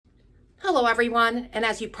Hello everyone, and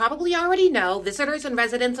as you probably already know, visitors and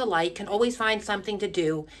residents alike can always find something to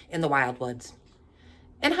do in the Wildwoods.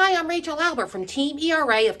 And hi, I'm Rachel Albert from Team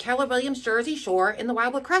ERA of Keller Williams Jersey Shore in the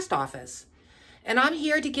Wildwood Crest office. And I'm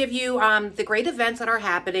here to give you the great events that are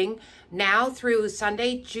happening now through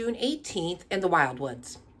Sunday, June 18th in the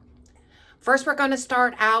Wildwoods. First, we're going to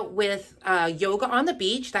start out with yoga on the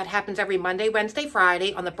beach. That happens every Monday, Wednesday,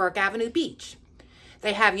 Friday on the Burke Avenue beach.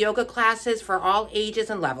 They have yoga classes for all ages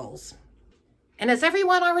and levels. And as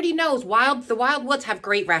everyone already knows, the Wildwoods have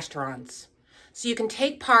great restaurants. So you can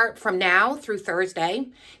take part from now through Thursday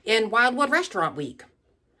in Wildwood Restaurant Week.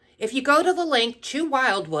 If you go to the link to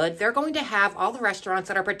Wildwood, they're going to have all the restaurants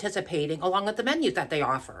that are participating along with the menus that they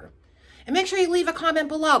offer. And make sure you leave a comment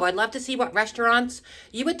below. I'd love to see what restaurants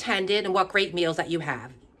you attended and what great meals that you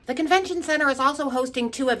have. The convention center is also hosting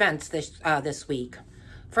two events this week.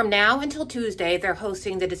 From now until Tuesday, they're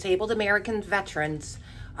hosting the Disabled American Veterans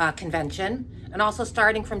Convention, and also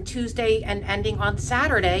starting from Tuesday and ending on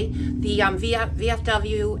Saturday, the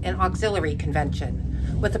VFW and Auxiliary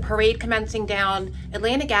Convention, with the parade commencing down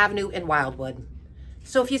Atlantic Avenue in Wildwood.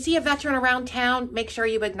 So if you see a veteran around town, make sure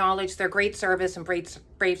you acknowledge their great service and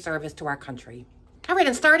brave service to our country. All right,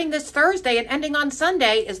 and starting this Thursday and ending on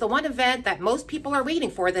Sunday is the one event that most people are waiting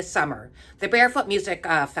for this summer, the Barefoot Music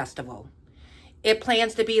Festival. It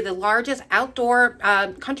plans to be the largest outdoor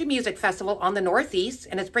country music festival on the Northeast,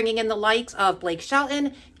 and it's bringing in the likes of Blake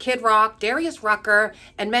Shelton, Kid Rock, Darius Rucker,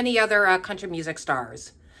 and many other country music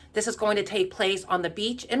stars. This is going to take place on the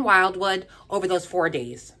beach in Wildwood over those 4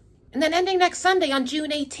 days. And then ending next Sunday on June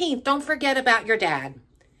 18th, don't forget about your dad.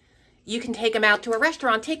 You can take him out to a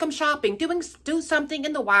restaurant, take him shopping, do something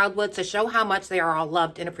in the Wildwoods to show how much they are all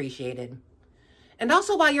loved and appreciated. And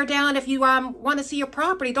also while you're down, if you want to see your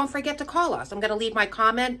property, don't forget to call us. I'm going to leave my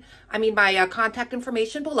contact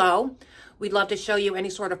information below. We'd love to show you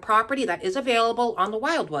any sort of property that is available on the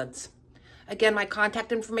Wildwoods. Again, my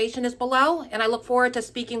contact information is below, and I look forward to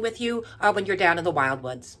speaking with you when you're down in the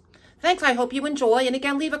Wildwoods. Thanks, I hope you enjoy, and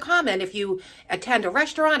again, leave a comment if you attend a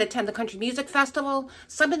restaurant, attend the Country Music Festival,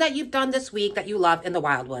 something that you've done this week that you love in the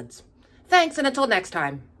Wildwoods. Thanks, and until next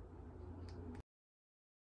time.